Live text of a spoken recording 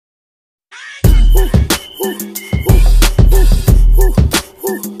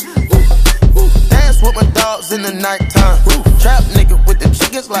dogs in the nighttime. Trap nigga with the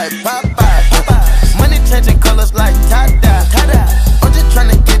chickens like Popeye. Money changing colors like tie-dye. I'm just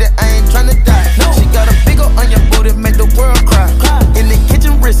tryna get it, I ain't tryna die. She got a big ol' on your booty, make the world cry. In the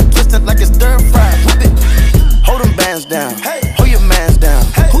kitchen, wrist twisted like it's stir fry. Whip it, hold them bands down, hold your mans down.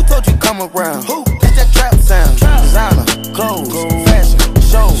 Who told you come around? It's that trap sound. Designer, clothes, fashion,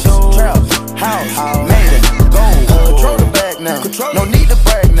 shows, trap, house, made it, gold. Control the bag now, no need to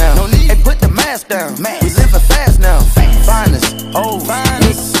brag now. Hey, put the mask down, we living fast now. Finest, old,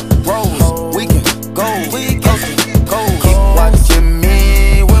 miss, rose, we can go, coast. Keep watching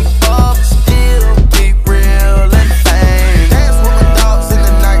me when Bob still be real and fame. Dance with my dogs in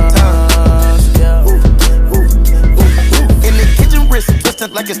the nighttime. In the kitchen, wrist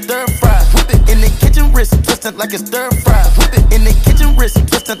twisted like it's stir fry. In the kitchen, wrist twisted like it's stir fry. In the kitchen, wrist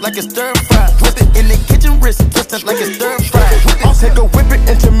twisted like it's stir fry. In the kitchen, wrist twisted like it's stir fry. I'll take a whip it,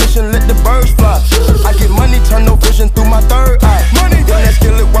 intermission, let the birds fly. I get money, turn no vision through my third eye. Money, got that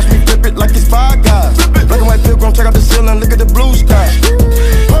skillet, watch me flip it like it's Five Guys. Black and white pilgrim, check out the ceiling, look at the blue sky.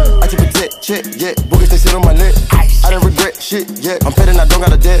 I keep it check, yeah. Boogers, they sit on my neck. I didn't regret shit, yeah. I'm petting, I don't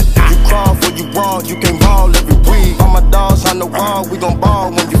got a debt. You crawl for you raw, you can't ball every week. All my dogs on the wall, we gon'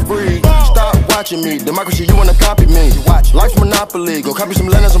 ball when you free. Stop watching me, democracy, you wanna copy me. Life's monopoly, go copy some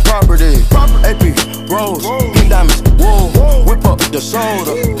land and some property. AP, rose, pink diamonds, wool. Whip up the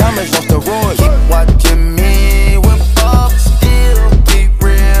soda, diamonds on steroids. Keep watching me when Bob still be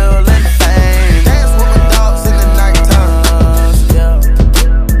real and fame. Dance with my dogs in the nighttime.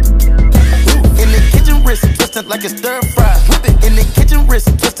 In the kitchen, wrist twisted like it's stir fry. In the kitchen, wrist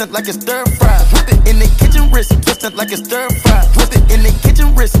twisted like it's stir fry. In the kitchen, wrist twisted like it's stir fry. In the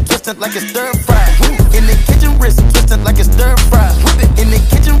kitchen, wrist twisted like it's stir fry. In the kitchen, wrist twisted like it's stir fry. In the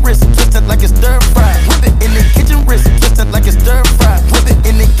kitchen, wrist twisted like it's stir fry. In the kitchen, wrist twisted like it's stir fry.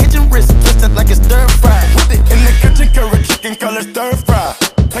 In the kitchen, wrist twisted like it's stir fry. In the kitchen, carrot chicken, color stir fry.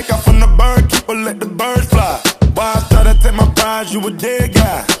 Take off from the bird, keep her, let the birds fly. Why I try to take my prize, you a dead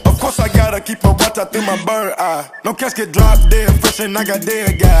guy. Of course I gotta keep a watch out through my bird eye. No casket drop dead, fresh and I got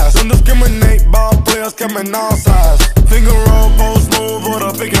dead guys. Don't discriminate, ball players coming all sides. Finger roll, post move, or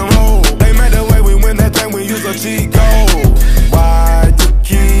the pick and roll. They made the way we win that thing, we use a cheat code. Why you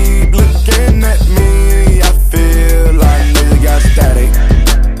keep looking at me? I feel like nigga got static.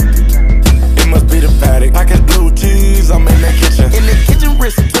 It must be the paddock. Package blue cheese, I'm in the kitchen. In the kitchen,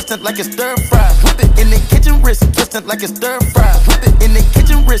 wrist twisted like it's stir fry. In the kitchen, wrist twisted like it's stir fry. In the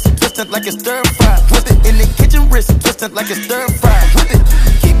kitchen, wrist twisted like it's stir fry. In the kitchen, wrist twisted like it's stir fry.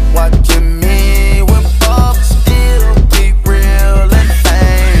 Keep watching me when Bob still be real and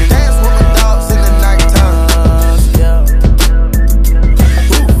fame. Dance with my dogs in the nighttime.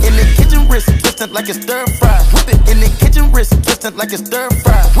 In the kitchen, wrist twisted like it's stir fry. In the kitchen, wrist twisted like it's stir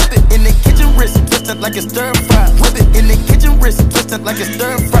fry. In the kitchen, wrist twisted like it's stir fry. In the kitchen, wrist twisted like it's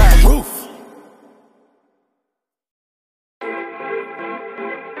stir fry. Roof.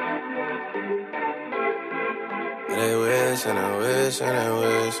 They wish and they wish and they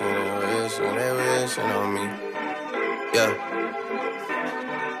wish and they wish and they wishing on me. Yeah.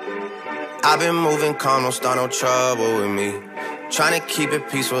 I've been moving calm, don't start no trouble with me. Trying to keep it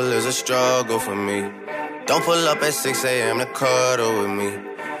peaceful is a struggle for me. Don't pull up at 6 a.m. to cuddle with me.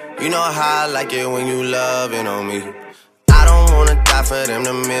 You know how I like it when you loving on me. I don't wanna die for them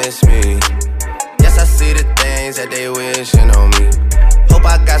to miss me. Yes, I see the things that they wishing on me. Hope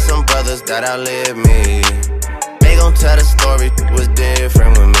I got some brothers that outlive me. They gon' tell the story was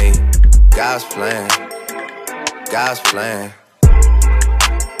different with me. God's plan, God's plan.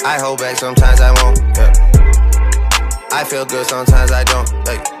 I hold back, sometimes I won't, yeah. I feel good, sometimes I don't,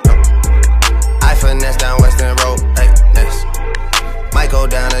 hey, no. I finesse down Western Road, hey, next. Might go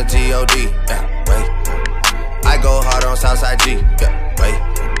down to G.O.D., yeah, wait. I go hard on Southside G, yeah, wait.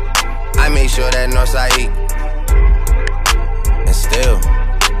 I make sure that Northside E. And still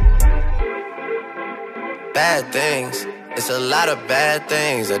bad things, it's a lot of bad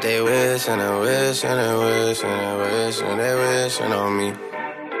things that they wish and they wish and they wish and they wish and they wishing on me.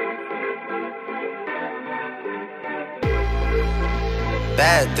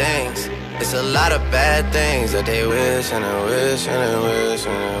 Bad things, it's a lot of bad things that they wish and they wish and they wish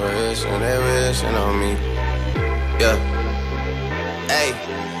and they wish and they wishing on me. Yeah. Hey,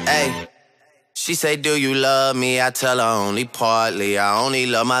 hey. She say, do you love me? I tell her only partly. I only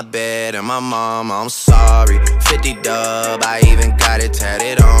love my bed and my mama, I'm sorry. 50 dub, I even got it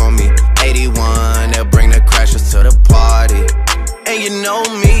tatted on me. 81, they'll bring the crashers to the party. And you know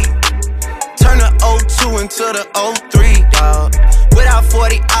me, turn the 02 into the 03, dawg. Without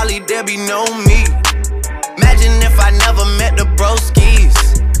 40 Ollie, there be no me. Imagine if I never met the broskies.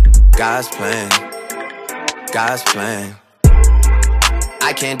 God's plan, God's plan.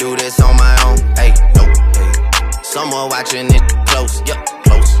 I can't do this on my own, hey, no, hey. Someone watching it close, yup,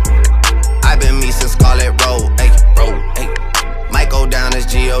 close. I've been me since Scarlet Road, hey, road, hey. Might go down as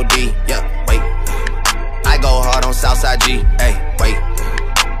G.O.D., yeah, wait. I go hard on Southside G, hey, wait.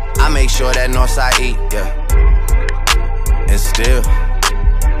 I make sure that Northside E, yeah. And still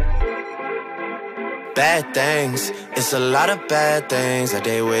bad things, it's a lot of bad things that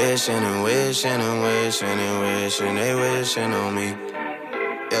they wishing and wishing and wishing and wishing they wishing on me.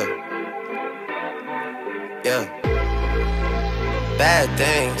 Yeah, yeah. Bad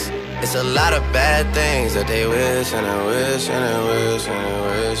things, it's a lot of bad things that they wishing and wishing and wishing and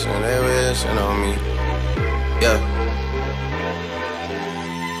wishing they wishing on me. Yeah.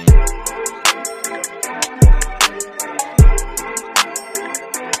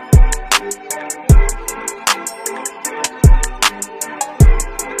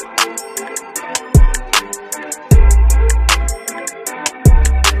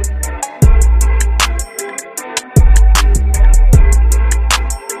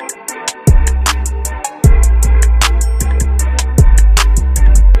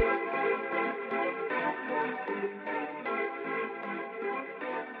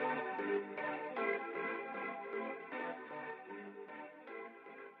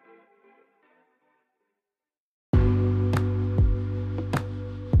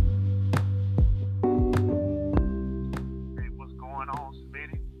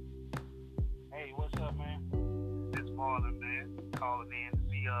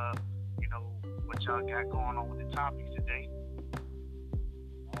 Y'all got going on with the topics today?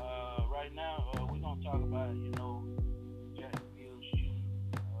 Right now, we're gonna talk about, Jacksonville shooting.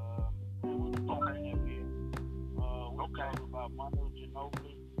 We'll be talking that here. We'll talk about Manu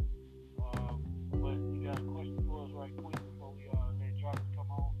Ginobili. But you got a question for us right quick before we let Jarvis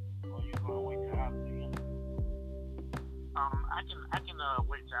come on, or you gonna wait till after the interview? I can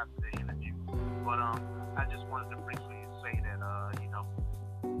wait till after the interview, but I just wanted to briefly say that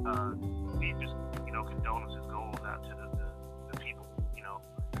deepest condolences goes out to the people,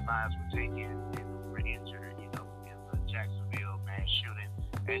 lives were taken and were injured, in the Jacksonville mass shooting.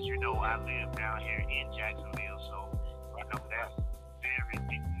 As you know, I live down here in Jacksonville, so that's very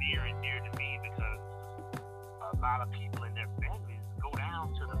near and dear to me because a lot of people and their families go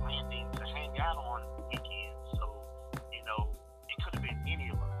down to the landing to hang out on weekends. So, it could have been any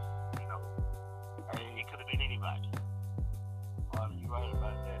of us, it could have been anybody. You're right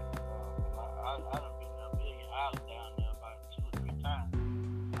about that. I done been to Million Island down there about 2 or 3 times.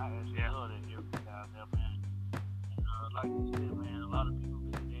 I actually love that area down there, man. And like you said, man, a lot of people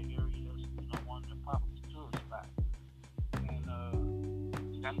visit that area. That's one of the popular tourist spots. And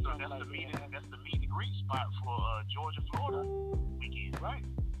that's the meet and greet spot for Georgia, Florida weekend. Right.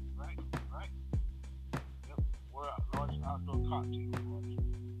 Yep. We're our largest outdoor cocktail party.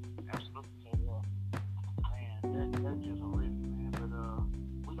 Absolutely. So, man, that's just horrific, man. But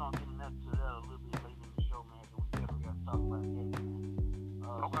we're gonna get into that a little bit later in the show, man. Cause we definitely got to talk about that, man.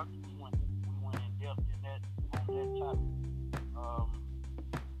 Okay. We went in depth on that topic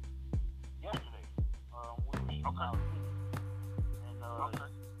yesterday. We were out and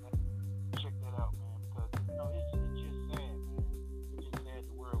check that out, man. Because it's just sad, man. It's just sad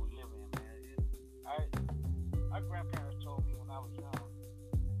the world we live in, man. My grandparents told me when I was young,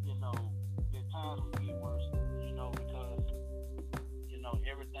 that times would get worse, because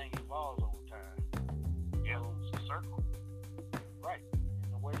everything evolves over time. Yeah, it's a circle. Right.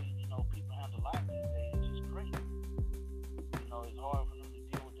 And the way, people handle life these days is just crazy. It's hard for them to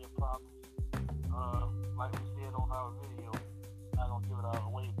deal with their problems. Like we said on our video, I don't give it all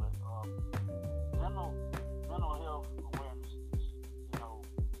away, but mental health awareness is,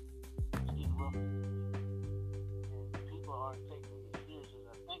 it's getting rough. And people aren't taking it as serious as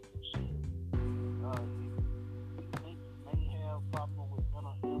I think they should. If you think you may have a problem with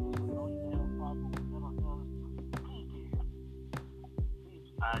mental illness, or know you have a problem with mental illness, please get help.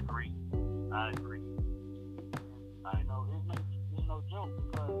 I agree. It's no joke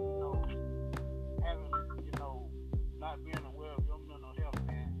because, having, not being aware of your mental health,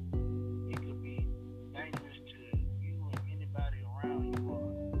 man, it could be dangerous to you and anybody around you or,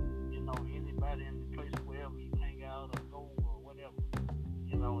 anybody in the place wherever you hang out or go or whatever,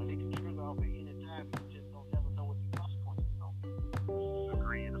 and it can trigger off at any time. You just don't never know what the consequences are.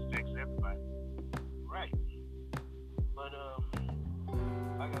 Agree, it affects everybody. Right. But,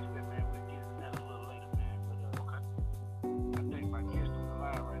 like I said, man, we'll get into that a little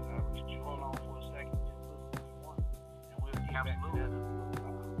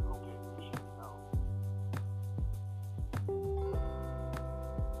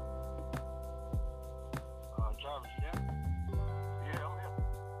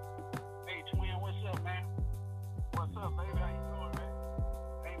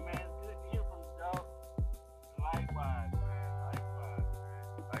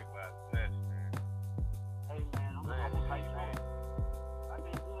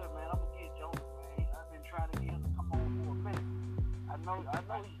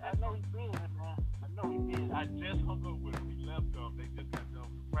know he busy, man. I know he busy. I just hung up with him. He left. They just got done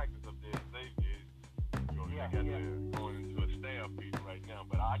with the practice up there. Xavier, they got there going into a staff meeting right now.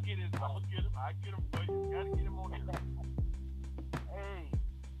 But I get his. I'm gonna get him. I get him for you. Gotta get him on here. Hey,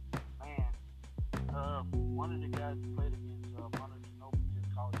 man. One of the guys who played against Mono Ginobili just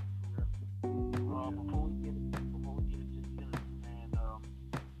called his career. Before we get into the interview, man,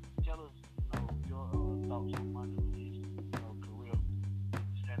 tell us, your thoughts on Mondo's career with the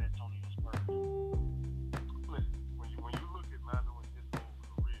San Antonio Spurs. Listen, when you look at Manu and his whole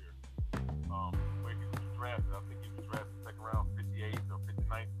career, where he was drafted, I think he was drafted second round, 58th or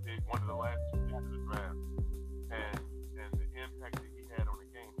 59th pick, one of the last two picks of the draft, and the impact that he had on the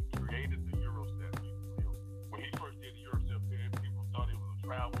game, he created the Euro step. When he first did the Euro step, people thought it was a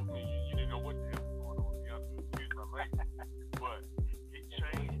travel thing. You didn't know what the hell was going on. To be honest with you, excuse my language, but he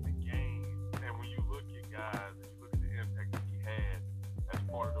changed the game. And when you look at guys and you look at the impact that he had as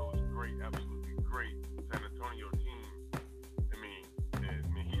part of those great, absolutely great San Antonio teams, I mean,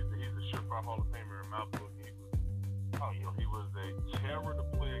 he's a surefire Hall of Famer in my book. He was a terror to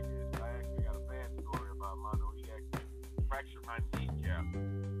play against. I actually got a bad story about Mondo. He actually fractured my kneecap.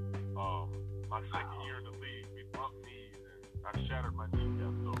 My second year in the league, we bumped knees and I shattered my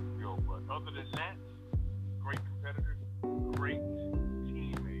kneecap. So, but other than that, great competitor, great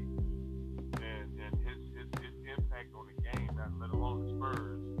teammate, and his impact on the game, not let alone the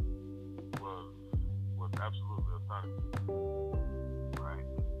Spurs, was absolutely astonishing. Right.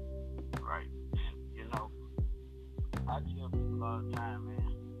 I tell people all the time,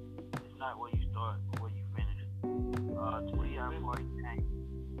 man, it's not where you start, but where you finish. To see how far you came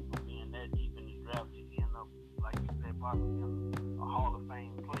from being that deep in the draft to end up, like you said, possibly a Hall of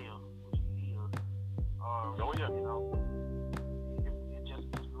Fame player, which he is. It's just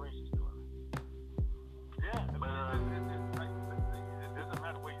an inspiration story. Yeah, but it doesn't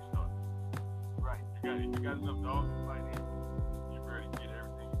matter where you start. Right. You got enough dogs to fight in, you're ready to get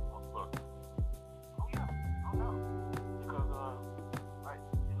everything you want. Plus. Oh yeah, because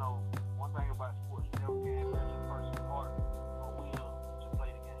one thing about sports, you never can imagine a person's heart or will to play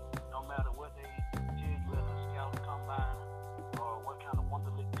the game. No matter what they tell you at a scout combine or what kind of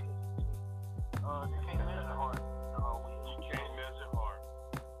wonderlic test you take, they can't measure heart or will. You can't measure heart.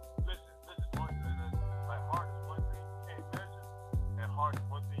 Listen, like heart is one thing you can't measure, and heart is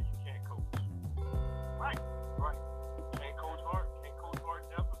one thing you can't coach. Right. Can't coach heart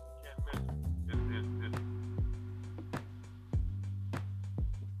never, you can't measure.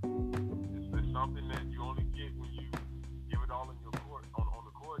 It's something that you only get when you give it all in your court, on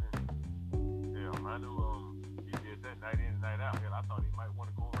the court. And I knew he did that night in and night out. Hell, I thought he might want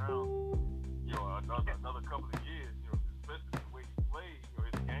to go around, another couple of years, especially the way he played.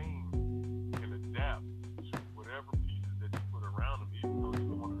 His game can adapt to whatever pieces that you put around him, even though he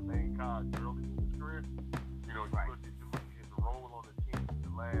was one of the main guys early in his career. You look at his role on the team in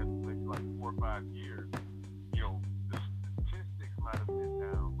the last maybe like 4 or 5 years. The statistics might have been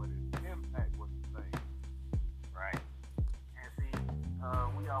down, but his impact was the same. Right. And see,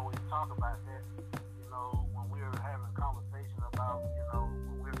 we always talk about that, when we're having a conversation about,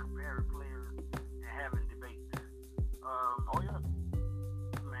 when we're comparing players and having debates.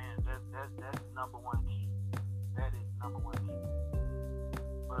 Man, that's number one key. That is number one key.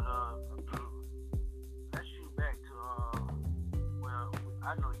 But let's shoot back to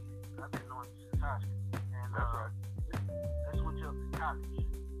I know you. I've been knowing you since high school. And That's right. let's switch up to college.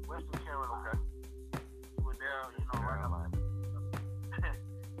 Western Carolina. You were there, Carolina.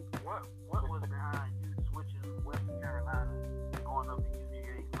 What was behind you switching from Western Carolina, going up to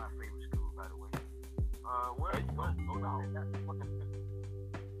UGA, my favorite school, by the way?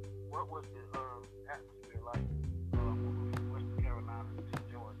 What was the atmosphere like moving from Western Carolina to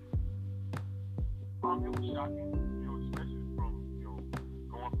Georgia? It was shocking, especially from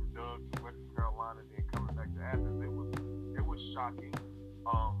going from Doug to Western Carolina, then coming back to Athens. It was shocking. A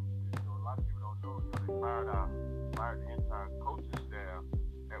lot of people don't know. They fired the entire coaching staff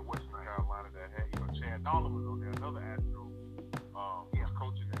at Western Carolina that had Chad Dolan was on there, another Astro. He was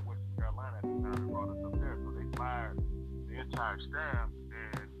coaching at Western Carolina at the time they brought us up there. So they fired the entire staff,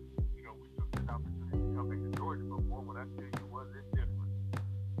 and we took this opportunity to come back to Georgia. But boy, when I tell you, it's different.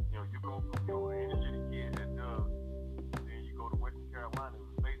 You go from an inner city kid at Doug, then you go to Western Carolina, it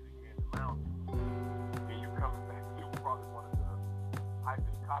was basically in the mountains. Then you come back to probably one of the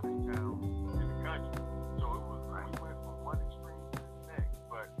hypest college towns in the country. So it was we went from one extreme to the next.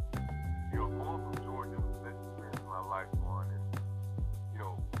 But going from Georgia was the best experience of my life, and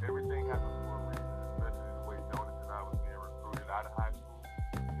everything happened for a reason, especially the way Jonas and I was being recruited out of high school.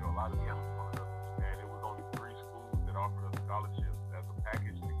 A lot of people wanted us, and it was only 3 schools that offered us scholarships as a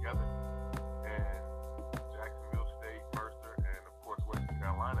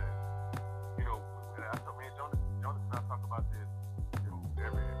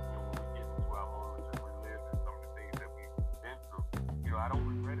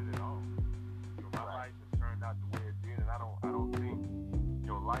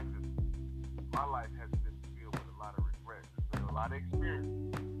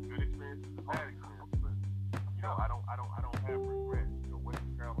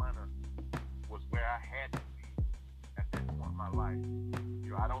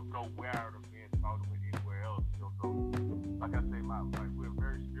like, I don't know where I would have been if I would have went anywhere else. So like I say, we're a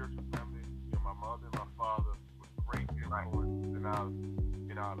very spiritual family. My mother and my father was great influence in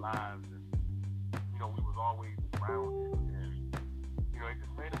our lives, and we was always grounded, and it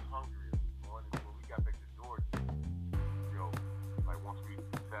just made us hungry. And when we got back to Georgia, like once we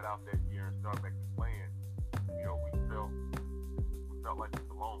set out that year and started back to playing, we felt like we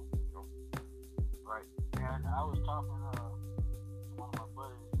belonged. Right. And I was talking to one of my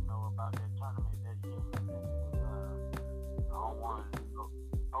buddies, about that tournament that year. It was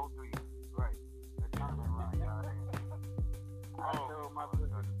 03. Right. The tournament run y'all had. I told my buddy.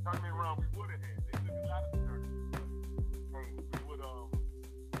 The tournament run we would have had. They took us out of the tournament. Hey, we would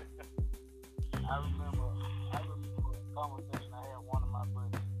I remember a conversation I had with one of my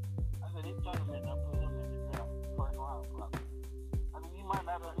buddies. I said, this tournament, I put him in the draft first round. I mean, you might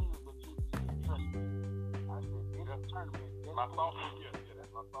not have needed, but you trust me. I said, this tournament. My sophomore year. Yeah,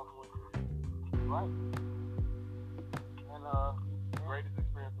 that's my sophomore year. Right. And greatest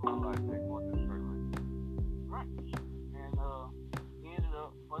experience of my life, going to the tournament. Right. And he ended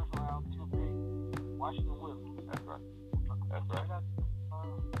up first round, 2-pick, Washington Wizards. That's right. That's right.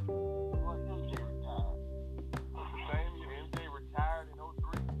 Well, MJ retired. The same year MJ retired in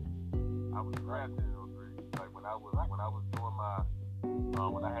 03. I was drafted in 03. Like when I was doing my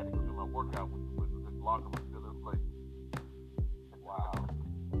when I had to go do my workout with this locker was still in place. Wow.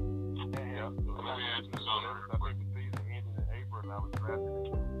 Yeah. So let me ask you something. I think the season ended in April and I was drafted in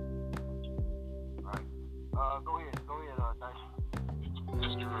June. Right. Go ahead, Dyson.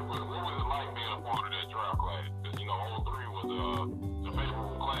 Just curious, what was it like being a part of that draft class? Because 03 was the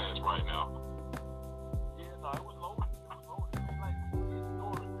favorable class right now. Yeah, no, it was loaded. I mean, like these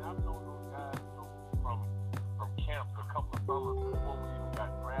stories, I've known those guys, from camps a couple of summers before we even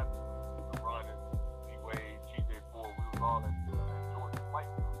got drafted. The Run and D-Wade, TJ Ford, we was all at Georgia flight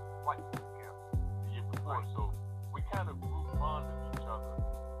camp the year before. So we kind of grew fond of each other,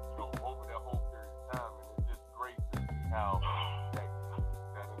 over that whole period of time, and it's just great to see how that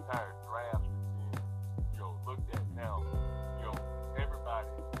entire draft is being, looked at now. Everybody,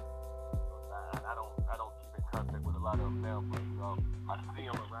 I don't keep in contact with a lot of them now, but I see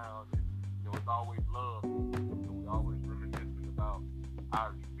them around, and it's always love. We always reminiscing about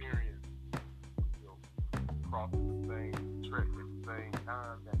our experience, crossing the same trek at the same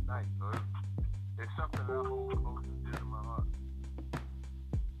time that night. So it's something that I hold close and dear to my heart.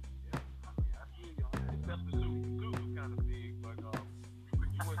 Yeah, I feel you on that. Except the suit. The suit was kind of big, but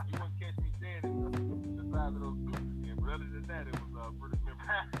you wouldn't catch me dead in the size of those suits again. But other than that, it was pretty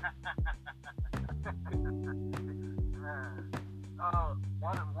memorable.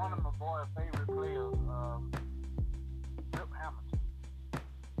 One of my boy's favorite players, Rip Hamilton.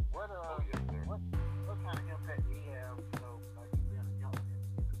 What kind of impact did he have, like being a young man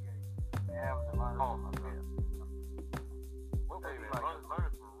in the game? Having to learn all my best. What was he like?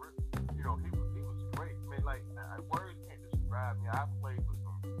 Learning from Rip, he was great. Man, like words can't describe me. I played with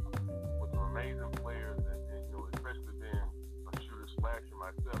some amazing players, and especially being a shooter slasher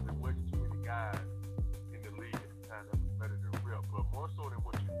myself, there wasn't too many guys in the league at the time that was better than Rip. But more so than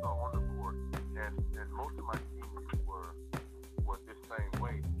what you saw on the court, and most of my teammates were this same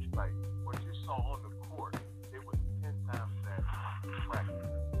way. Like what you saw on the court, it was 10 times that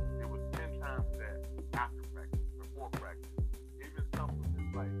practice. It was 10 times that after practice, before practice. Even something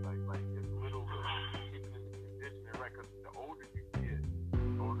that's like as little as keeping in the conditioning, right? Because the older you get,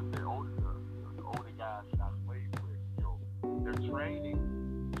 the older guys that I played with, their training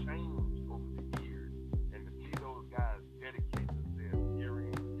changed over the years, and to see those guys dedicate themselves year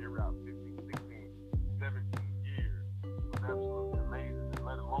in, year out, 15, 16, 17 years was absolutely amazing. And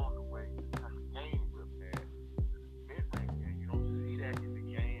let alone the way the type of game Rip had, mid-range game. You don't see that in the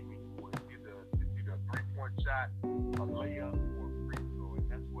game anymore. It's either a 3-point shot, a layup, or a free throw, and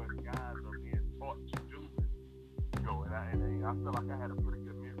that's what guys are being taught to do. And I feel like I had a pretty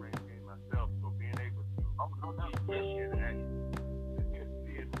good mid-range game myself, so being able to see Rip in action,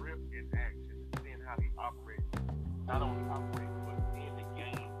 seeing Rip in action, seeing how he operates, not only operates, but in the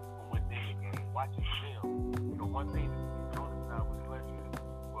game, from within the game, watching film. One thing that Steve Jonas and I was pleasure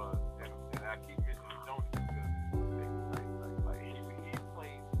was, and I keep mentioning Jonas because like he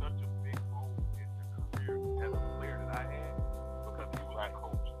played such a big role in the career as a player that I had, because he was a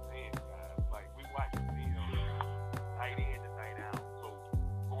coach then, guys. Like we watched film night in and night out. So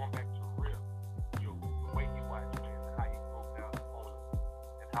going back to Rip, the way he watched fans, how he broke down opponents,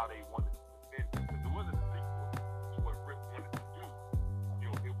 and how they wanted to defend him. Because it wasn't a sequel to what Rip wanted to do.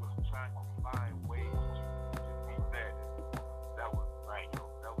 It was trying to find ways to just be that.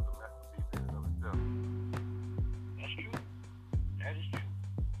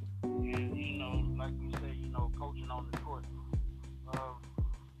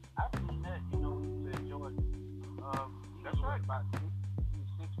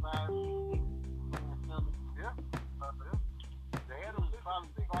 5, 6, 7. Yeah. They had him probably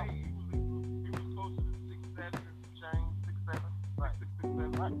 6'8". He was closer to 6'7", change 6'7", Right.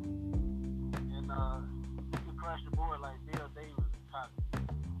 6'7". Right. And he could crush the board like Dale Davis in college.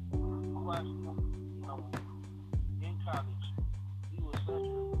 I watched him, in college. He was such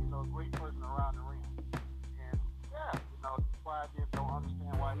a great person around the rim. And that's why I just don't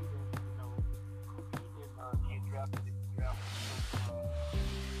understand why he didn't get drafted in the draft.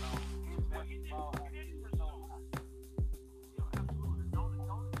 His basketball IQ is so high. Absolutely.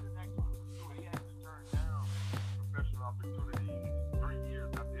 Jonas didn't actually pursue it. He actually turned down professional opportunity in 3 years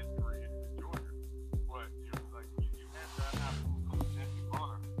after his career in Georgia. But you had that high school coach Jesse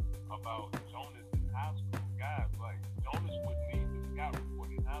Bonner about Jonas in high school. Guys, like Jonas would lead the scout report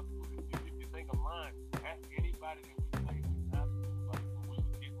in high school. If you think of mine, ask anybody that we played with in high school, like when we was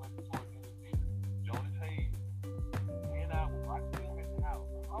getting towards the end of the season, Jonas Hayes, he and I would watch him at the house.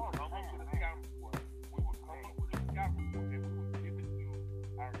 Come up with a scout report. We would come up with a scout report and we would give it to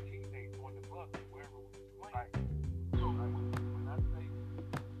our teammates on the bus wherever we was playing. So when I say,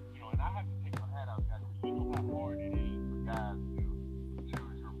 and I have to take my hat out, guys, because you know how hard it is for guys to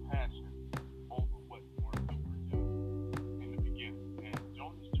choose your passion over what's more lucrative in the beginning. And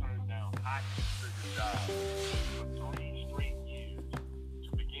Jonas turned down high six-figure jobs for 3 straight years to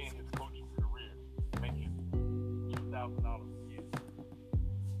begin his coaching career, making $2,000 a year.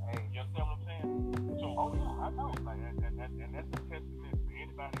 Hey, you understand what I'm saying? So, I know. And that's a testament to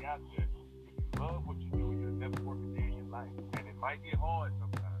anybody out there. If you love what you do, you'll never work a day in your life. And it might get hard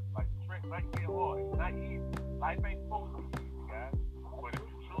sometimes. Like, Trent might get hard. It's not easy. Life ain't supposed to be easy, guys. But if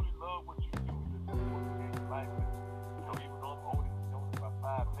you truly love what you do, you'll never work a day in your life. And, even though I'm older than Jonas by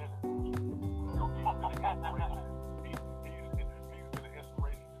 5 minutes, he's been an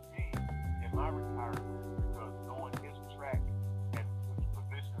inspiration to me in my retirement because knowing his track and the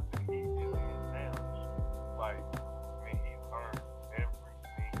positions that he is in now, like, he's earned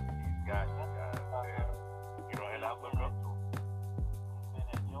everything he's got, guys. And I look up to him. He's been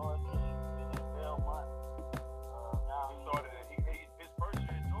at Georgia, he's been at Belmont. Now He started his first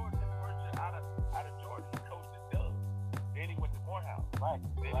year in Georgia, his first year out of Georgia, he coached at Dub. Then he went to Morehouse. right.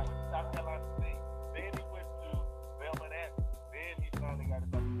 Then he went to South Carolina State. Then he went to Belmont Abbey. Then he finally got his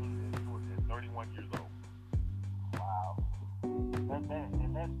opportunity in Georgia at 31 years old. Wow.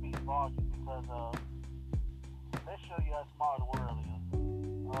 That speaks volumes because let's show you how smart the world is.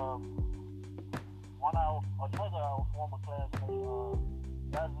 Another of our former classmate,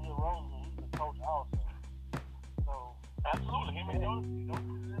 Isaiah Roseman, he's a coach also. So Absolutely. Him and Jonas,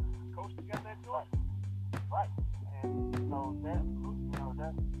 coach together at Georgia. right. And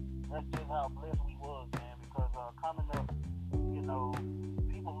that's just how blessed we was, man, because coming up,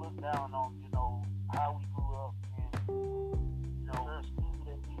 people look down on, how we grew up and the school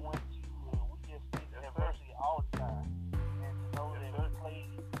that we went to, and we just did adversity all the time. And to know that we played,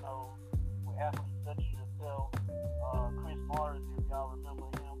 with athletes such as yourself, Chris Morris, if y'all remember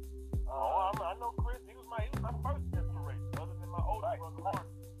him. I know Chris. He was my first inspiration, other than my older brother Mark.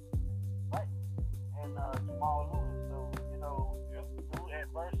 Right. And Jamal Lewis. So, through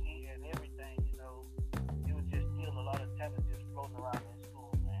adversity and everything, it was just still a lot of talent just floating around in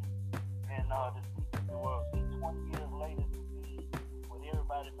school, man. And to see 20 years later to see what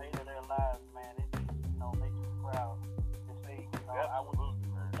everybody made of their lives, man, it just, makes me proud to say, I would look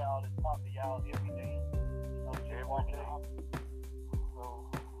at y'all and talk to y'all every day, just walking out. So,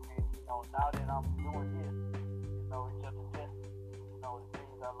 and, now that I'm doing this, it's just a test, the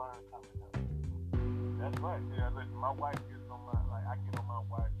things I learned coming up. That's right. Yeah, listen, my wife gets on I get on my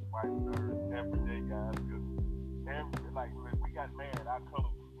wife's nerves every day, guys, because when we got married, our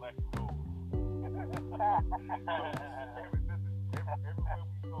colors was black and gold. Everywhere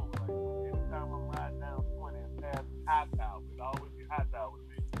we go, anytime I'm riding down 20 and past High Tower, it always be High Tower with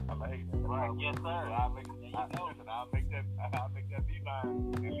me. I'm like, hey, that's right. Yes, sir. So I'll make that beeline,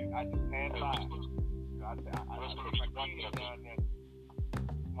 and I just hand by. I take my kids down there.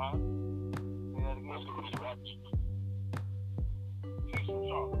 Huh? Say that again. She's from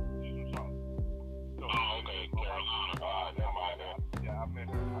Charlotte. So, okay. Carolina. Never mind that. Yeah, I met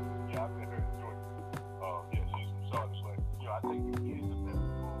her in Georgia. She's from Charlotte. But, I take the kids to that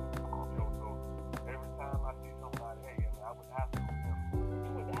school. So every time I see somebody, hey, I went to high school with them.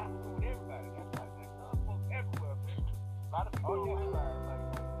 You went to high school with everybody. That's like that. Folks everywhere, man. A lot of people don't realize,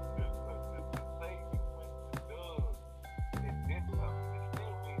 to say you went to Dub, it meant something. It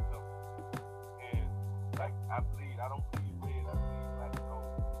still means something. And, I bleed. I don't bleed red. I bleed black and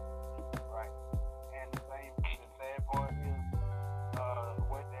gold. Right. And the sad part is,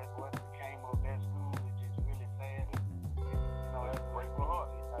 what became of that school, which is really sad. That's break my heart.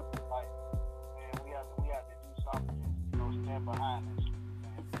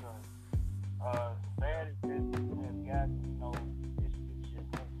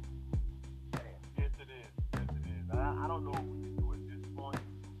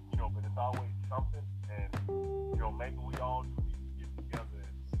 always something, and maybe we all just need to get together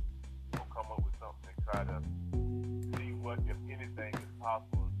and come up with something and try to see what, if anything, is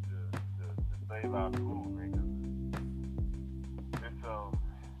possible to save our school. It's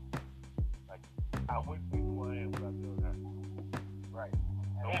like I wouldn't be who I am without doing that. Right.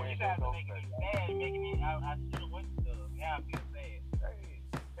 No way you they guys go are making me mad, making me. I should have went to the. Now I feel sad.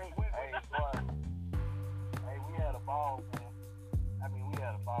 Hey, boy. Hey, we had a ball, man. I mean, we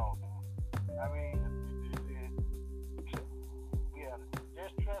had a ball, man. I mean, we had a,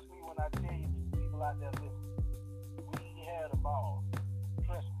 just trust me when I tell you, people out there listen. We had a ball.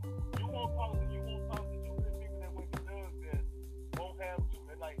 Trust me. You won't talk to too many people that went to drugs that won't have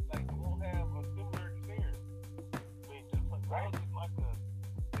won't have a similar experience. I mean, just like drugs is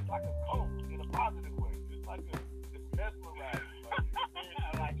like a coach in a positive way. It's mesmerizing.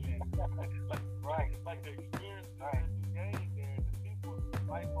 I like that. Right. It's like the experience that you gained there, and the people, the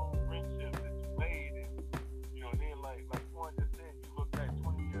lifelong friendships that you made, and then like Quan just said, you look back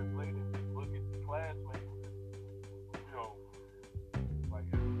 20 years later and just look at the classmates, like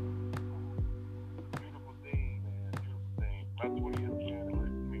it's a beautiful thing, man. Beautiful thing. My 20th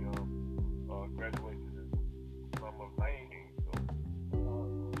anniversary of graduation is from a vein, so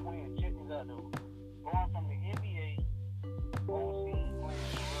 20 chickens out there. Going from the NBA, overseas playing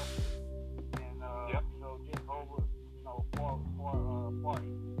for Russia, and just over, for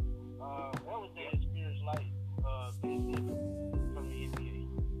party. What was that experience like? Being different from the NBA.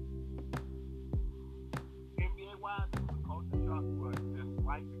 NBA wise, it was a culture shock, but just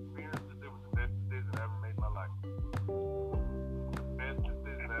life experiences, it was the best decision I ever made in my life. The best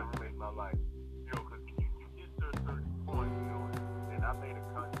decision I ever made in my life. Because you get to a certain point, and I made a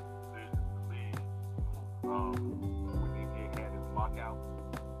conscious decision to leave. When the NBA had its lockout,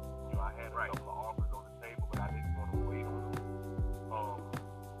 I had a couple of offers on the table, but I didn't want to wait on them.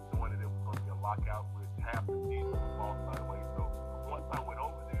 Knowing that it was going to be a lockout with half the season was lost by the way. So once I went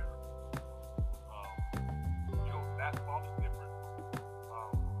over there, basketball is different.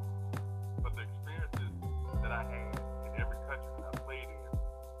 But the experiences that I had in every country that I played in,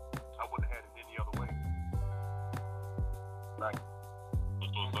 I wouldn't have had it any other way. Right.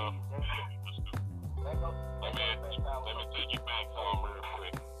 Let me take you back home real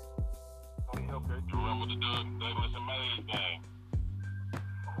quick. Okay. You remember the Douglas and Mays game?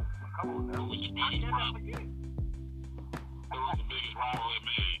 Come on now. Who was the biggest rival? Who was the biggest rival at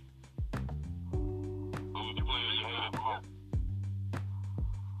Mays? Who was the player you hated the most?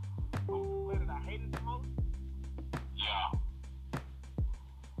 Who was the player that I hated the most? Yeah.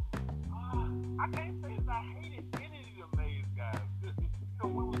 I can't say that I hated any of the Mays guys. It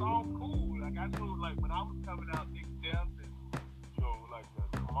was all cool. Like I knew, when I was coming out, Nick Deft and the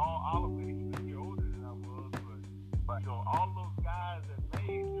Jamal Oliver, he was a year older than I was, but all those guys that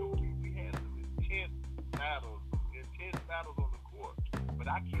made, we had some intense battles on the court. But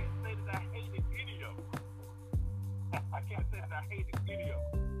I can't say that I hated any of them. I can't say that I hated any of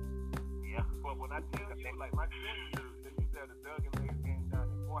them. Yeah. But when I tell you, my senior years, they used to have the Doug and Mays game down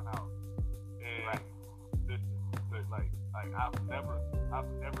in Morehouse. And I've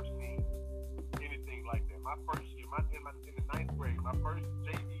never seen anything like that. My first year, in the 9th grade, my first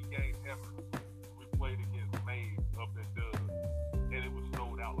JV game ever, we played against Mays up in Doug, and it was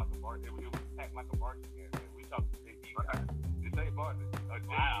sold out like a varsity. It was packed like a varsity game. Man. We talked to JV guys. This ain't varsity. A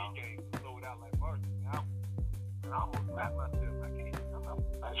JV game was sold out like varsity. And I almost slapped myself.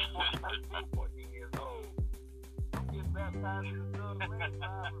 I'm 14 years old. I'm getting baptized in the Doug Mays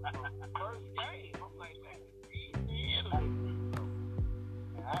first game. I'm like, man,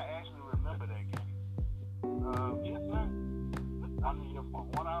 I actually remember that game. Yes, sir. I mean,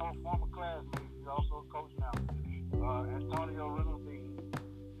 one of our former classmates, he's also a coach now. Antonio Riddledean.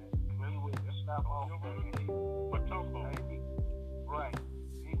 He went slap off that game. Right.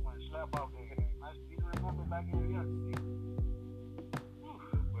 He went slap off that game. I still remember back in the young days.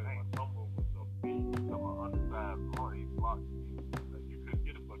 Matumbo was a beast of an undersized heart. He blocked you. You couldn't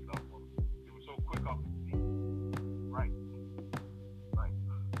get a bucket off of him. He was so quick off his feet. Right.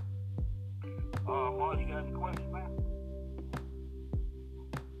 Mark, you got any questions, man?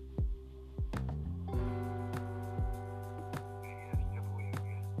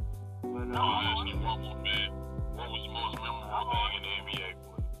 I'll ask you one more bit. What was the most memorable thing in the NBA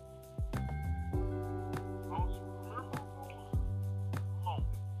for you? Most memorable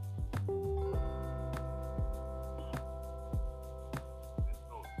moment.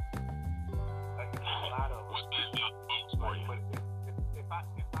 Like a lot of What stands out the most for you? But if I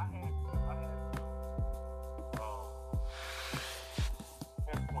had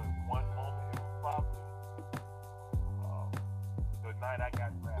pinpoint one moment, it was probably the night I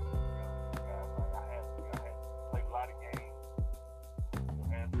got drafted. lot of games. You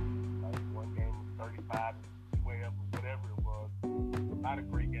had like one game was 35, 12, or whatever it was. A lot of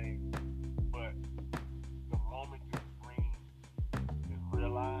great games. But the moment your dream is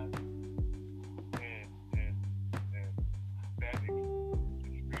realized and that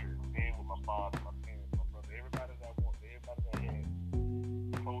experience, being with my father, my parents, my brother, everybody that I want, everybody that had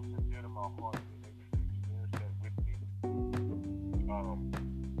close and dear to my heart, being able to experience that with me.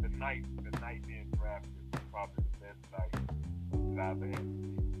 The night being drafted was probably the best night that I've ever had.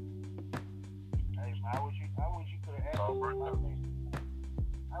 Hey, I wish you could have asked me my face.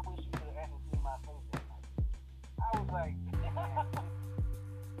 I wish you could have asked me my face that night. I was like, man,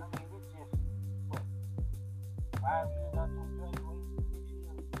 I mean, it's just, what, 5 years after we graduated, 6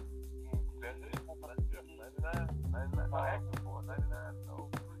 years? That's it. 99. I asked him for 99. No,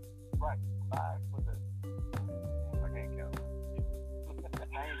 right. 5. What's that? I can't count.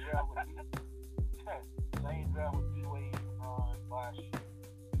 Same draft with D-Wade, Bosh,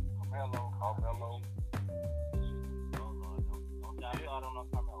 Carmelo. Carmelo. I don't know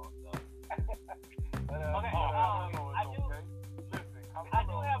Carmelo. So. Okay. I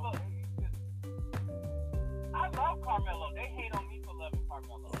do have a. I love Carmelo. They hate on me for loving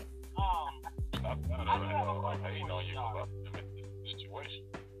Carmelo. I do have a question for you, about the situation.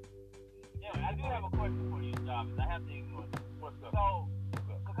 Yeah, I do have a question for you, Jarvis. I have to ignore it. What's up? So,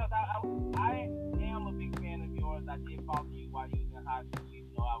 because I am a big fan of yours. I did follow you while you was in high school. You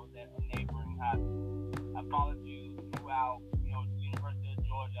know, I was at a neighboring high school. I followed you throughout, the University of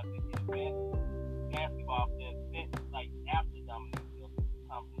Georgia. I think the best basketball player since, like, after Dominic Wilson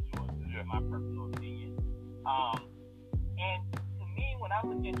come from Georgia, in my personal opinion. And to me, when I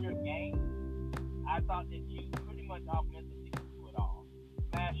look at your game, I thought that you pretty much offensively could do it all.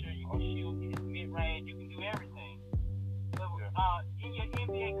 Smasher, you can shoot, hit mid-range, you can do everything. But in your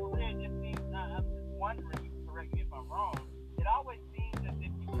NBA career, it just seems, I'm just wondering, you can correct me if I'm wrong, it always seems as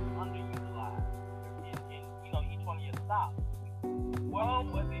if you were underutilized in each one of your stops. Well,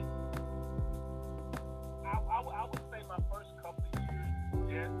 was it? I would say my first couple of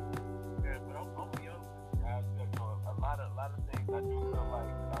years, yes. Yeah, but I'm be honest with you guys. A lot of things I do feel like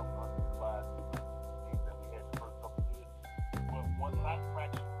that I was underutilized. Things that we had the first couple of years. But once I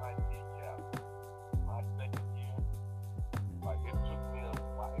fractured my kneecap, my second year, like it took me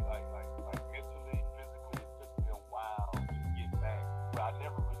like mentally, physically, it took me a while to get back. But I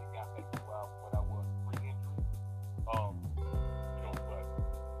never really got back to what I was pre-injury. But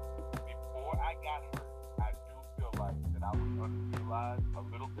before I got hurt, I do feel like that I was underutilized a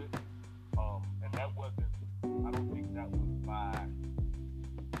little bit. And that wasn't, I don't think that was by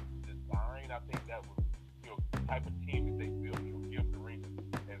design. I think that was, the type of team that they built, Gilbert Arenas.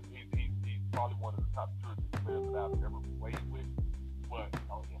 And he's probably one of the top 2 players that I've ever played with. But,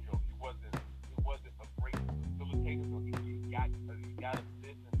 he wasn't a great facilitator. So he got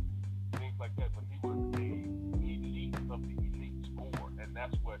assists and things like that. But he was an elite of the elite scorer. And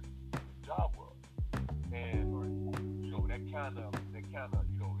that's what his job was. And, that kind of, if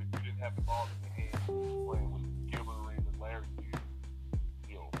you didn't have the ball in your hand, playing with Gilbert Arenas, Larry Hughes,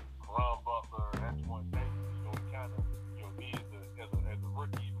 Caron Butler, Antoine Davis, it kind of, me as a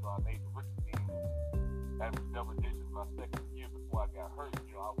rookie, even though I made the rookie team, averaged double digits my second year before I got hurt,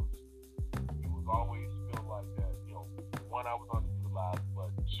 it was always feel like that, one, I was underutilized,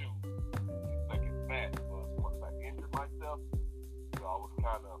 but 2, second that, but once I injured myself, I was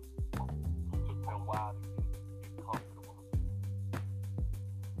kind of, it took me a while to get comfortable.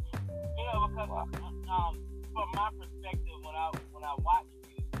 Because from my perspective, when I watched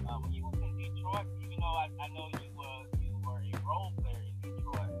you, when you was in Detroit, even though I know you were a role player in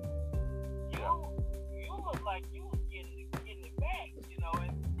Detroit, you looked like you was getting it back,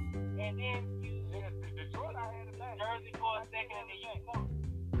 and then you Detroit, I had it back. Jersey for a second, and then you come.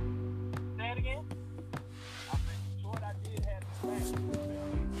 Say it again. I said Detroit, I did have it back.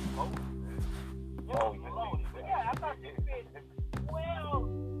 Yeah, I thought you fit well.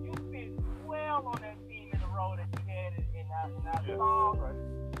 You fit well on that team in the role that you had, and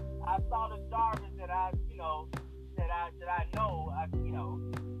I saw the Jarvis that I know,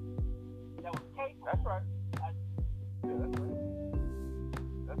 that was capable. That's right.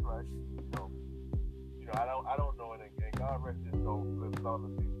 That's right. I don't know, and God rest his soul, Flip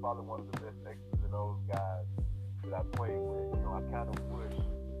Saunders, he's probably one of the best X's and O's guys that I played with. I kind of wish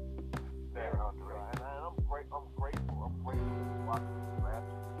that, and I'm grateful to watch him draft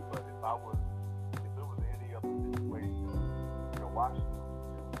me, but if it was any other situation, Washington,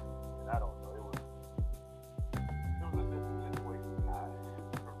 and I don't know, it was a different situation,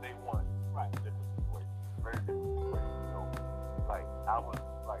 from day one, right? Different situation, very different situation. Like I was,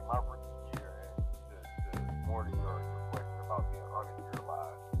 like my rookie year, and the more part of your question about being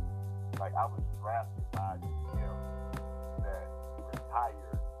underutilized. Like, I was drafted by a GM that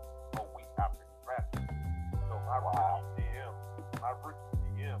retired a week after he drafted me. So my rookie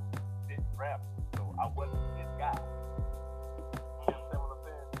GM didn't draft me. So I wasn't his guy. You understand what I'm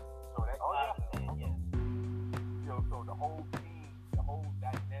saying? So that so the whole team, the whole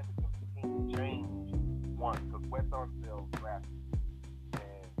dynamic of the team changed once because Wes Unseld drafted me,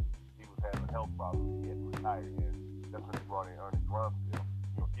 and he was having health problems. He had to retire, and that's when they brought in Ernie Grunfeld.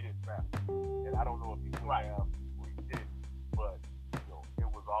 He didn't draft me, and I don't know if he went down or he did, but it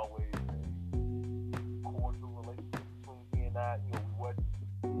was always a cordial relationship between he and I. We wasn't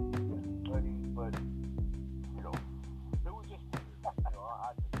buddies, but it was just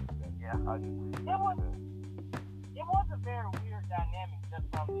It was a very weird dynamic just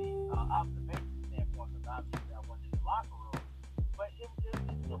from the observation standpoint, because obviously I wasn't in the locker room. But it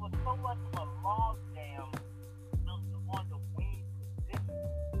was so much of a log jam on the wing position.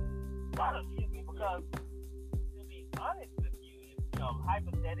 Excuse me, because to be honest with you,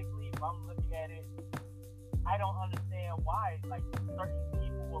 hypothetically, if I'm looking at it, I don't understand why like certain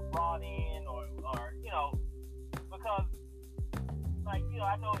people were brought in or because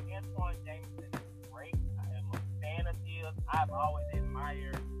I know Antoine Jameson is great. I am a fan of his. I've always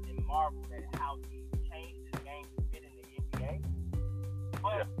admired and marveled at how he changed his game to fit in the NBA.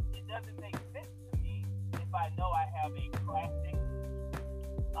 But it doesn't make sense to me if I know I have a classic,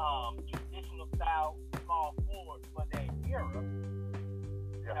 traditional style small forward for that era.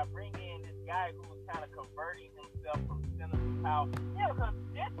 I bring in this guy who was kind of converting himself from center to power. Yeah, because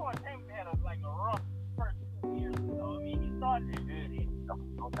Antoine Jameson had a rough first 2 years ago. I mean, he started to do it.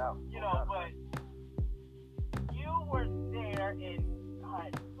 No doubt. But you were there and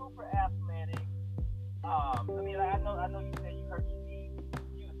super athletic. I know you said you hurt your knee.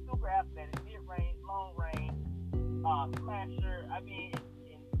 You were super athletic, mid-range, long range, slasher. I mean,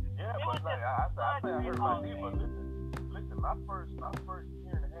 I say I hurt my knee, but listen, my first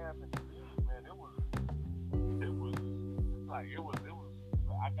year and a half in the league, man, it was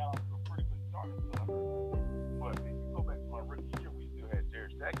I got off to a pretty good start until I hurt my knee. But if you go back to my rookie year, we still had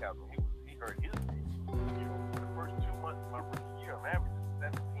Jared Stackhouse, and he hurt his knee. For the first 2 months of my rookie year, I'm averaging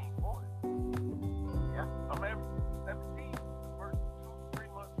 17 points. Yeah, I'm averaging 17 the first 2-3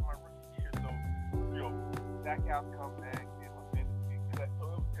 months of my rookie year. So, Stackhouse comes back, and my fantasy. So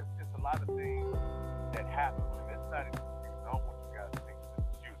it was just a lot of things that happened. And it's not an excuse. I don't want you guys to think it's an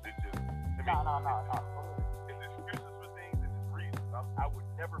excuse. It's just, it's excuses for things and it's reasons. I would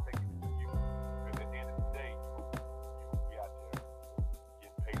never make an excuse because at the end of the day, we out there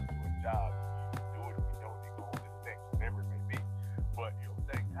getting paid to do a job. You do it if you don't, you go on to the next, whatever it may be. But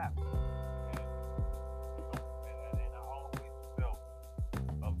things happen. And I always felt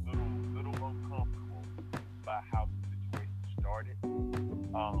a little uncomfortable by how the situation started.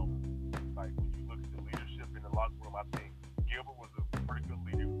 Like when you look at the leadership in the locker room, I think Gilbert was a pretty good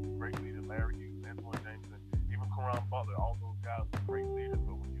leader, great leader. Larry Hughes, Antoine Jameson, even Caron Butler, all those guys were great leaders.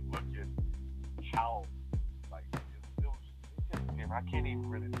 But when you look at how, it was just different. I can't even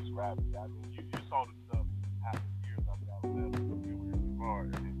really describe it. I mean, you saw the stuff happen years after I left. Gilbert and Jabbar,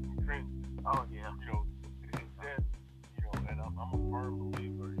 and then Trent. Oh yeah. And then, and I'm a firm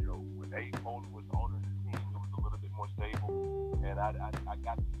believer. When Abe Pollin was the owner of the team, it was a little bit more stable. And I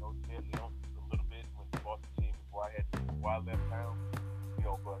got to know Ted Leon a little bit when he bought the team before I left town.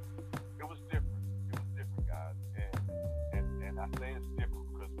 But it was different. It was different, guys. And I say it's different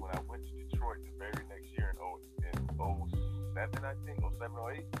because when I went to Detroit the very next year in 07, I think, 07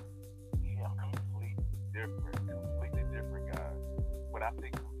 or 08, completely different, guys. When I say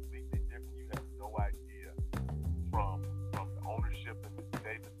completely different, you have no idea from the ownership and Mr.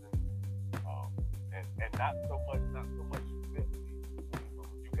 Davidson, and not so much fit.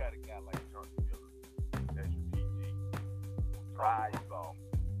 You got a guy like Charlie Miller, that's your PG, who tries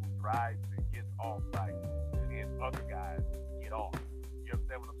to get off like seeing other guys get off. You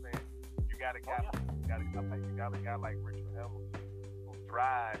understand what I'm saying? You got a guy like Richard Hamilton who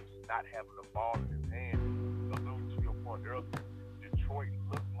thrives not having the ball in his hand. Alluding to your point earlier, Detroit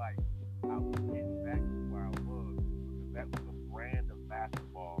looked like I was getting back to where I was because that was the brand of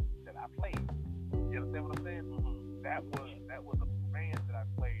basketball that I played. You understand what I'm saying? Mm-hmm. That was a brand that I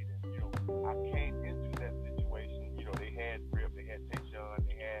played, and I came into that situation. They had Rip, they had Tayshaun,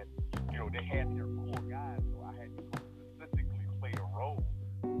 they had their core guys, so I had to specifically play a role.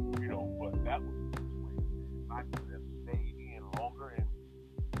 But that was the situation. If I could have stayed in longer, and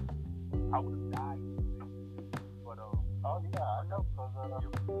I would have died. But oh yeah, I know because you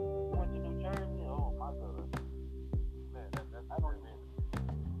went to New Jersey. Oh my goodness, man, that's I don't even.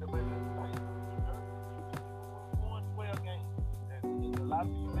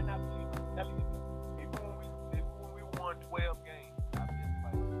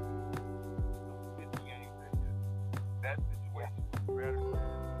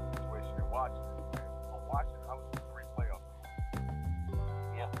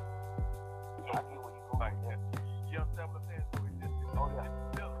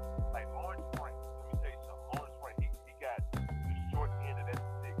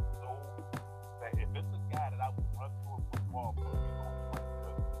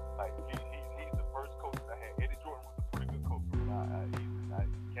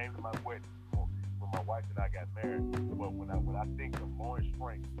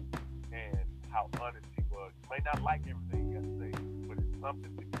 strength and how honest he was. You may not like everything he has to say, but it's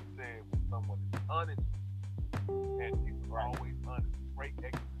something to be said when someone is honest, and he was always honest. Great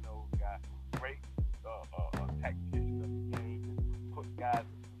X and O's guy, great tactician of the game, and put guys in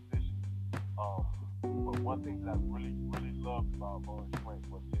position. But one thing that I really, really loved about Lawrence Frank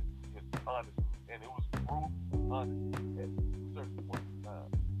was his honesty, and it was brutal honesty at certain points in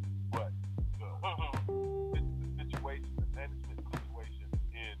time. But the situation, the management situation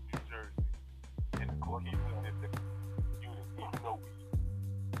in New Jersey, and the cohesiveness of the unit, even though we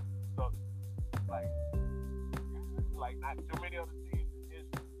suck, like not too many other teams in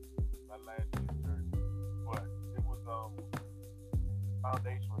history, like last year in Jersey, but it was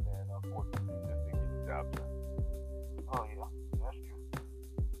foundational there, and unfortunately, just didn't get the job done. Oh yeah, that's true.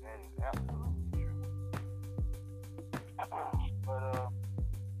 That is absolutely true. But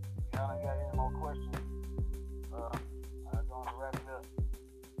y'all ain't got any more questions? I'm gonna wrap it up.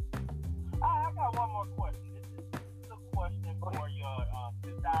 I got one more question. This is a question for your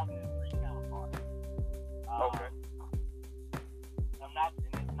 2003 counterpart. Okay.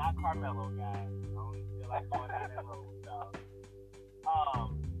 It's not Carmelo, guys. I don't feel like going down that road, dog.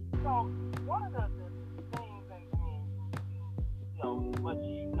 So one of the things, and much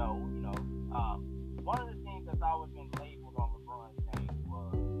one of the things that's always been labeled on LeBron James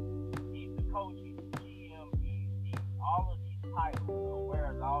was he's the coach, he's the GM, he's all of these titles, so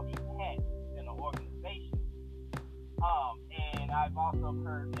wears all these hats in the organization. And I've also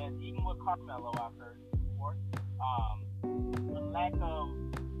heard that even with Carmelo, I've heard this before, the lack of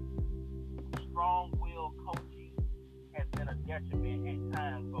strong-willed coaching has been a detriment at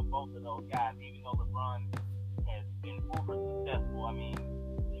times for both of those guys, even though LeBron has been uber successful. I mean,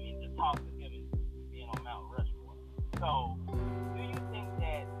 just talk to him and being on Mount Rushmore. So, do you think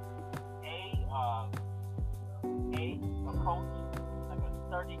that a coach, like a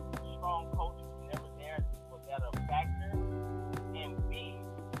sturdy, strong coach who's never there, was that a factor? And B,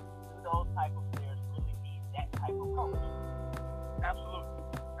 do those type of players really need that type of coach? Absolutely.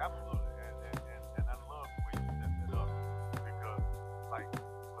 And I love the way you set that up, because like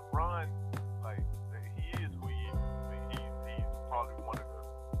LeBron, like he is who he is. I mean, he's probably one of the,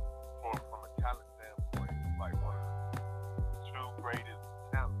 from a talent standpoint, like one of the two greatest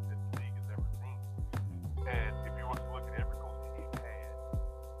talents that the league has ever seen. And if you were to look at every coach that he's had,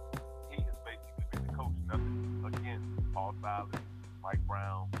 he has basically been the coach. Nothing against Paul Silas, Mike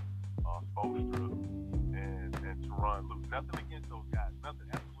Brown, Spoelstra, and Tyronn Lue. Nothing against those guys.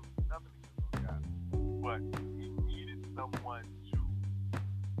 Absolutely nothing against those guys. But he needed someone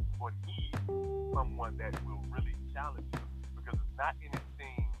that will really challenge him, because it's not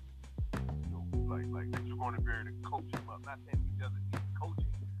anything, like that you're going to be able to coach him up. Not saying he doesn't need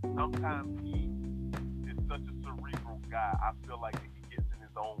coaching. Sometimes he is such a cerebral guy. I feel like that he gets in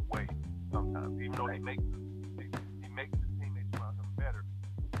his own way sometimes, even though he makes his teammates around him better.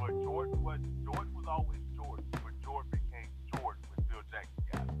 But Jordan was always Jordan, but Jordan became Jordan when Phil Jackson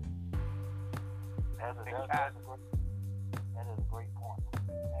got him. That is a great point.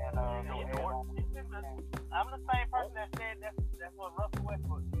 And I'm the same person that said that's what Russell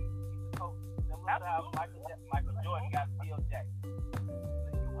Westbrook needs. He's the coach. Similar to how Michael Jordan got Phil Jackson.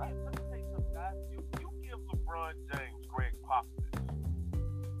 Let me tell you something, guys. You give LeBron James Greg Popovich.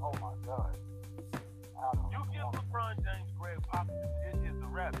 Oh my God. You give LeBron James Greg Popovich, it is a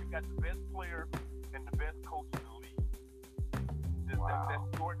wrap. You got the best player and the best coach in the league. That's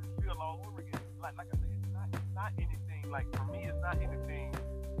Jordan Field all over again. Like I said, it's not anything, like for me, it's not anything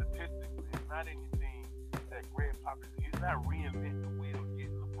statistically. It's not anything that Greg Popovich, he's not reinventing the wheel,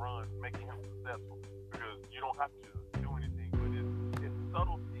 getting LeBron, making him successful, because you don't have to do anything, but it's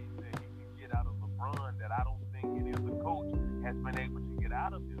subtleties that he can get out of LeBron that I don't think any other coach has been able to get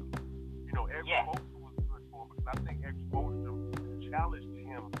out of him. Eric Spoelstra was good for him, because I think Eric Spoelstra challenged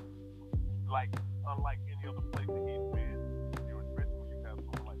him like unlike any other place that he's been. Especially when you have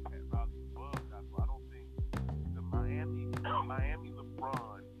someone like Pat Riley above that. So I don't think the Miami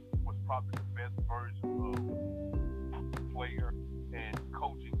LeBron was probably the best version of player and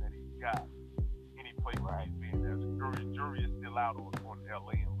coaching that he's got any place that he's been. As the jury is still out on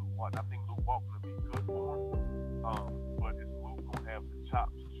LA and Luke Walton. I think Luke Walton will be good for him, but is Luke gonna have the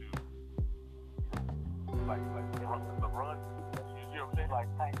chops to like LeBron? You know what I'm saying? Like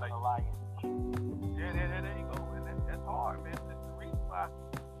Tank the Lion. Yeah, there you go. And that's hard, man. That's the reason why a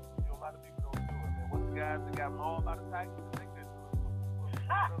lot of people don't do it, man. What's the guys that got mauled by the Tigers? I think that's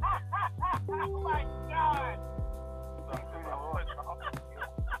Oh my God!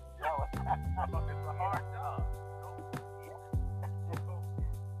 it's a hard job.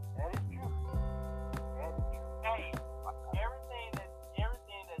 That is true. Hey, everything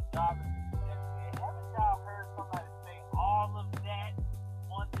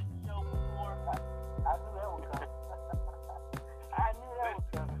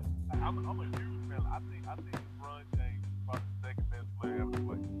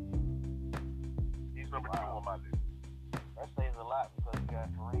number 2 on my list. That says a lot because you got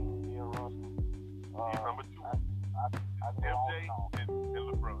Kareem, Bill Russell. He's number 2. I go MJ on. and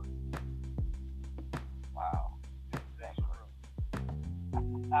LeBron. Wow. MJ and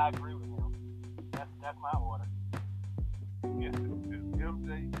LeBron. I agree with him. That's my order. Yes, it's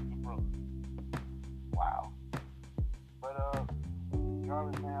MJ and LeBron. Wow. But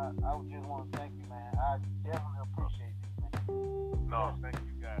Jarvis, man, I would just want to thank you, man. I definitely appreciate you, man. No, thank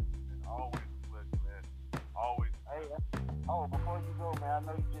you guys. And always a pleasure, man. Always. Hey, before you go, man, I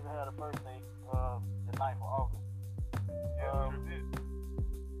know you just had a birthday, the 9th of August. Yeah, sure did.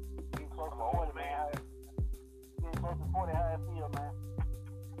 Getting close to 40, man. Getting close to 40, how it feel, man?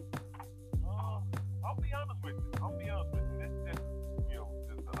 I'll be honest with you. That's just,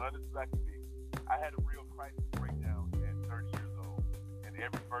 just the honest as I can be. I had a real crisis breakdown at 30 years old. And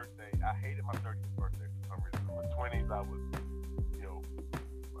every birthday, I hated my 30th birthday for some reason. In my 20s, I was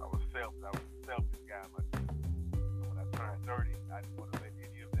a selfish guy. So when I turned 30, I didn't want to let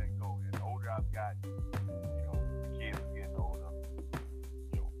any of that go. And the older I've gotten, the kids are getting older.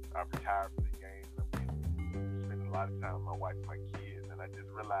 I retired from the game. And I'm spending a lot of time with my wife and my kids. And I just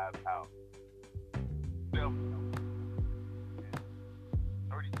realized how selfish I was. And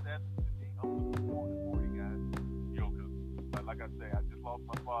 37 to me, I'm looking forward to 40, guys. Because, like I say, I just lost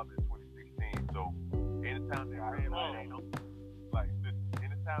my father in 2016. So anytime that red light ain't on,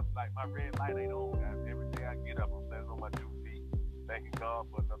 anytime like my red light ain't on, guys, every day I get up, I'm standing on my 2 feet, thanking God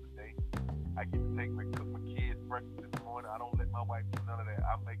for another day. I get to cook my kids breakfast in the morning. I don't let my wife do none of that.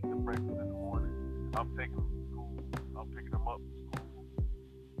 I'm making the breakfast in the morning. I'm taking them to school. I'm picking them up from school.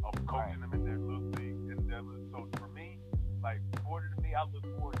 I'm coaching them in their little league endeavors. So for me, like 40 to me, I look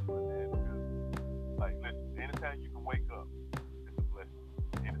forward to it, man, because like listen, anytime you can wake up, it's a blessing.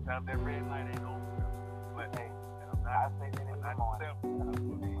 Anytime that red light ain't on, it's a blessing. I say that every morning.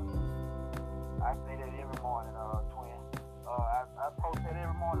 I say that every morning, twin. I post that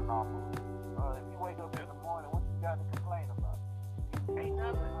every morning almost. If you wake up in the morning, what you got to complain about? Ain't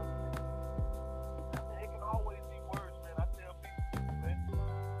nothing. It can always be worse, man. I tell people, man,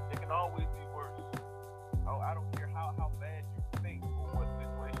 it can always be worse. I don't care how bad you think or what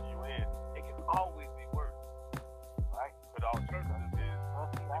situation you're in. It can always be worse. Right? But the alternative is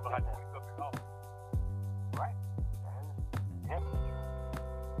people have to wake up and off. Right? Definitely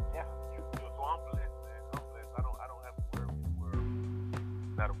true. So I'm blessed, man. I'm blessed. I don't have a worry in the world.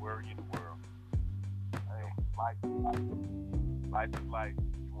 Not a worry in the world. Hey, life is life. Life is life.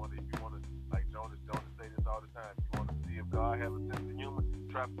 If you wanna, like Jonas say this all the time. You wanna see if God has a sense of humor,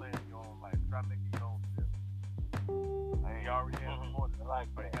 try playing your own life. Try making your own steps. He already has more than life,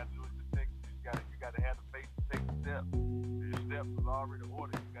 but you gotta do it to take. You gotta have the faith to take the steps. Your steps is already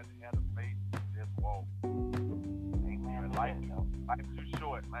ordered. You gotta have the faith to just walk. Life too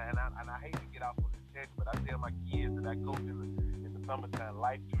short, man. And I hate to get off on this tangent, but I tell my kids that I coach in the summertime,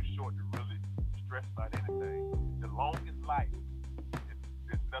 life too short to really stress about anything. The longest life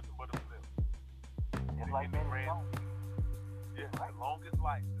is nothing but a flip. It's like that. Yeah, the longest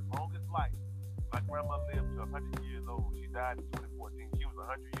life. My grandma lived to 100 years old. She died in 2014. She was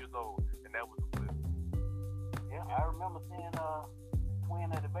 100 years old, and that was a flip. Yeah, I remember seeing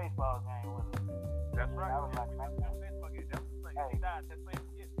Twin at the baseball game with her. That's right. I was like, man, he died that same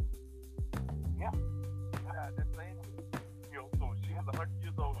year. Yeah. He died that same year. So she was 100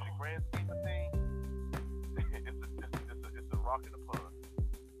 years old. She grand scheme of things, it's a rock in the pond.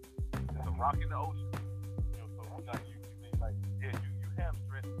 It's a rock in the ocean. So like you have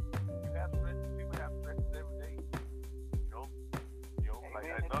stress. You have stress. People have stresses every day. Like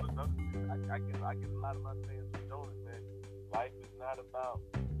another I get a lot of my sayings from Jonas, man. Life is not about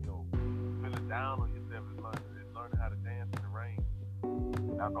feeling down on yourself. It's learning how to dance in the rain.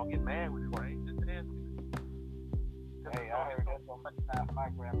 Now don't get mad with it rain. Just dance with it. Hey, I heard that so much time from my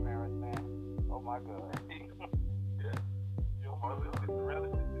grandparents, man. Oh my God. Yeah. It's relative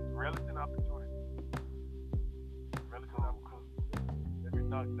opportunity. Relative opportunity. Every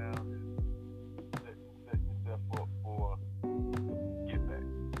knockdown is setting yourself up for get back.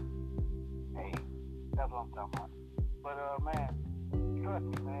 Hey, that's what I'm talking about. But man, trust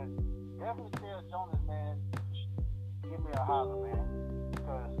me, man. Definitely tell Jonas, man, give me a holler, man.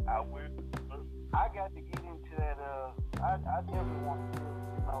 Because I will. I got to get into that. I definitely want to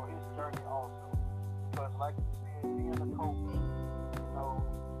know his journey also. Because, like you said, being a coach,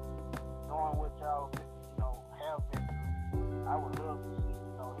 knowing what y'all, have been through, I would love to see,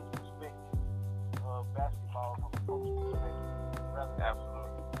 his perspective of basketball from a coach's perspective.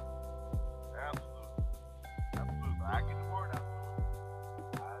 Absolutely. I get the word out.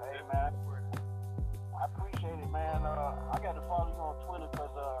 Hey, man. I appreciate it, man. I got to follow you on Twitter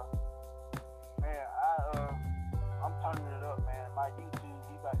because, man, I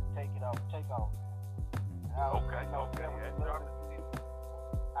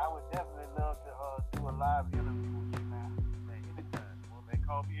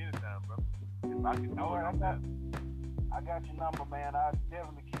call me anytime, bro. If I can do it, I'm I got your number, man. I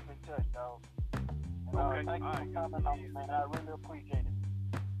definitely keep in touch, dog. And Okay. thank you for coming on, man. I really appreciate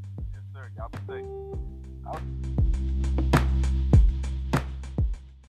it. Yes, sir. Y'all be safe. I'll